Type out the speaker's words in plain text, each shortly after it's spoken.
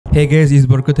Hey guys, it's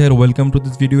Barkat here. Welcome to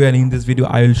this video, and in this video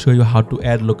I will show you how to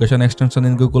add location extension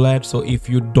in Google Ads. So if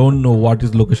you don't know what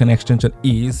is location extension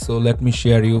is, so let me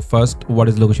share you first what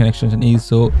is location extension is.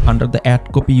 So under the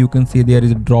ad copy you can see there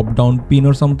is a drop down pin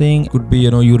or something. It could be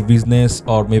your business,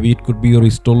 or maybe it could be your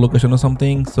store location or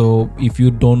something. So if you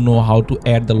don't know how to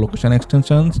add the location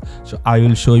extensions, so I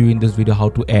will show you in this video how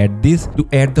to add this. To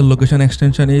add the location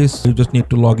extension is you just need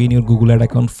to log in your Google Ad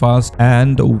account first,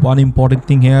 and one important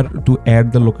thing here, to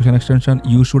add the location extension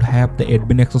you should have the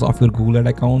admin access of your Google Ad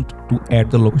account to add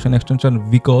the location extension,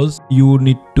 because you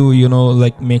need to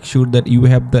make sure that you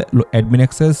have the admin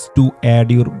access to add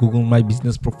your Google My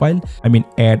Business profile. I mean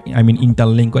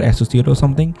interlink or associate or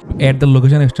something. To add the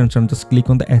location extension, just click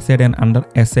on the asset, and under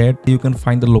asset you can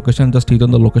find the location. Just hit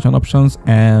on the location options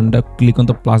and click on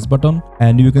the plus button,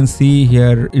 and you can see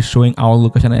here is showing our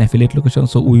location and affiliate location.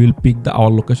 So we will pick the our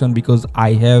location because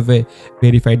I have a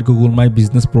verified Google My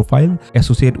Business profile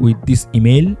associated with this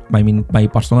email, my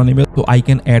personal email, so I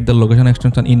can add the location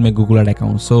extension in my Google Ad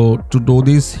account. So to do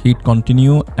this, hit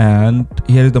continue, and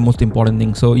here is the most important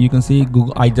thing. So you can see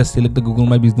I just select the Google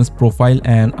My Business profile,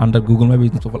 and under Google My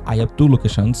Business profile I have two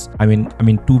locations. I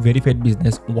mean two verified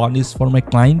business. One is for my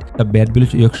client, the Bad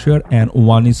Village Yorkshire, and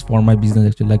one is for my business.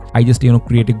 Actually, like I just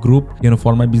create a group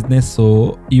for my business.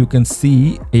 So you can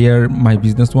see here my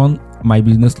business one, my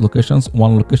business locations,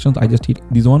 one locations. I just hit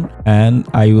this one and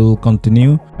I will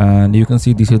continue, and you can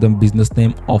see this is the business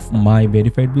name of my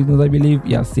verified business, I believe.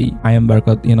 Yeah, see, I am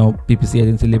Barkat, PPC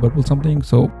agency Liverpool something.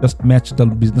 So just match the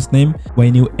business name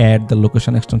when you add the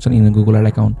location extension in a Google Ad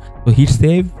account. So hit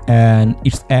save, and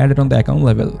it's added on the account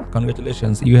level.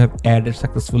 Congratulations, you have added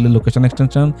successfully location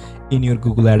extension in your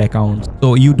Google Ad account.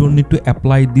 So you don't need to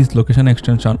apply this location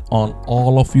extension on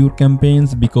all of your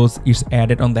campaigns because it's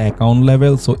added on the account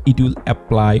level. So it will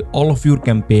apply all of your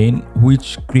campaign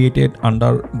which created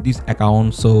under this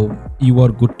account. So you are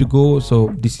good to go.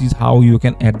 So this is how you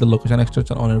can add the location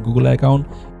extension on your Google account.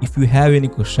 If you have any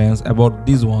questions about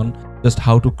this one, just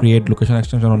how to create location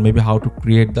extension, or maybe how to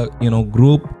create the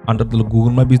group under the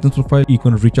Google My Business profile, you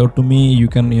can reach out to me. You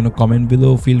can comment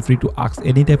below. Feel free to ask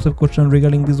any types of question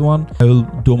regarding this one. I will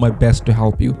do my best to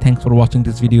help you. Thanks for watching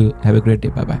this video. Have a great day.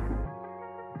 Bye bye.